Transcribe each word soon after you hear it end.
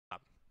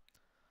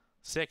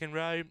Second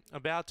row,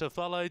 about to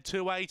follow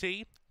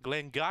 280.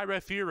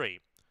 Glengyra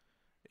Fury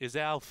is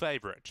our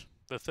favourite.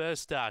 The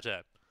first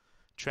starter.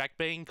 Track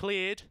being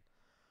cleared.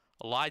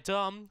 Light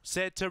on,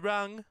 set to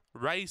run.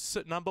 Race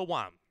number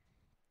 1.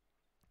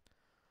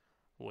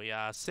 We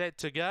are set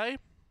to go.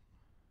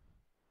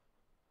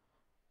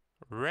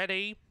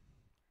 Ready.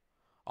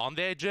 On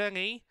their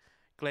journey.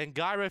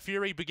 Glengyra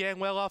Fury began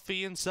well off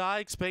the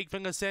inside. Speak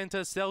from the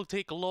centre.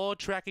 Celtic Law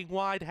tracking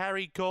wide.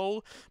 Harry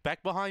Cole.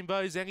 Back behind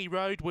Bose Any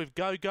Road with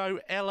Go Go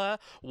Ella.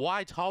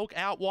 White Hulk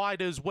out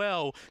wide as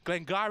well.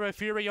 Glengyra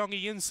Fury on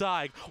the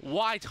inside.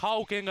 White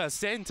Hulk in the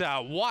centre.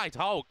 White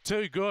Hulk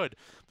too good.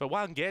 But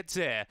one gets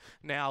there.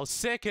 Now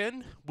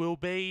second will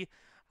be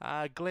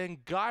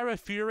Glengyra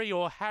Fury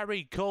or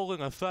Harry Cole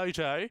in a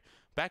photo.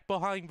 Back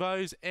behind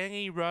Bose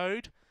Any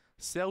Road.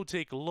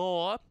 Celtic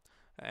Law.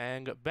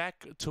 And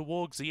back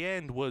towards the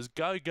end was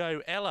Go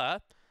Go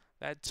Ella.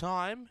 That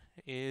time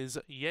is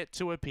yet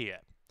to appear.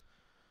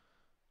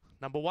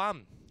 Number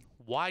 1,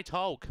 White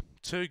Hulk,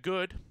 too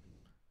good.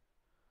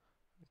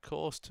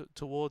 Coursed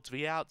towards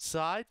the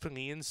outside from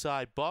the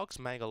inside box,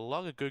 made a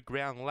lot of good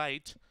ground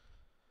late,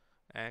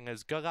 and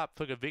has got up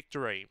for the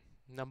victory.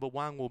 Number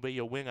 1 will be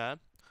a winner.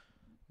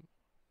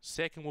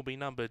 Second will be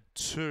number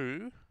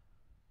 2,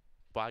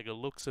 by the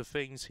looks of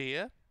things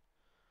here.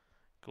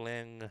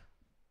 Glengyra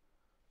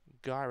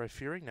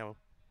Fury. Now,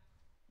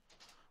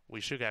 we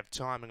should have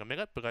time in a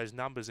minute, but those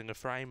numbers in the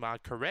frame are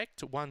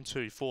correct.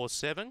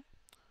 1247.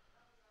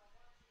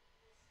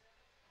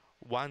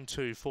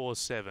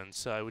 1247.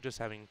 So we're just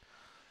having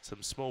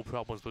some small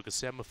problems with the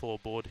semaphore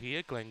board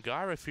here.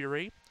 Glengyra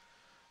Fury,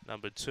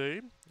 number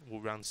 2,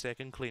 will run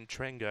second. Clint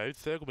Trengo.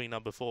 Third will be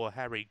number 4,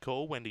 Harry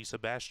Cole, Wendy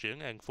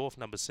Sebastian. And fourth,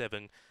 number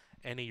 7,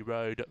 Any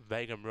Road,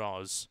 Vegan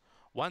Roz.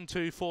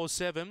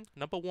 1247.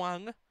 Number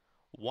 1.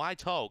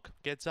 White Hulk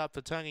gets up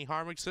for Tony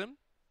Heinrichsen.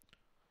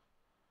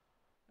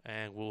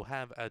 And we'll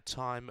have a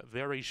time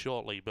very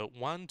shortly. But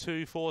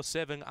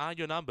 1247 are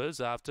your numbers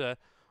after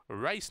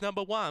race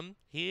number 1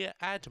 here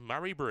at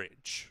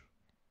Murray-Bridge.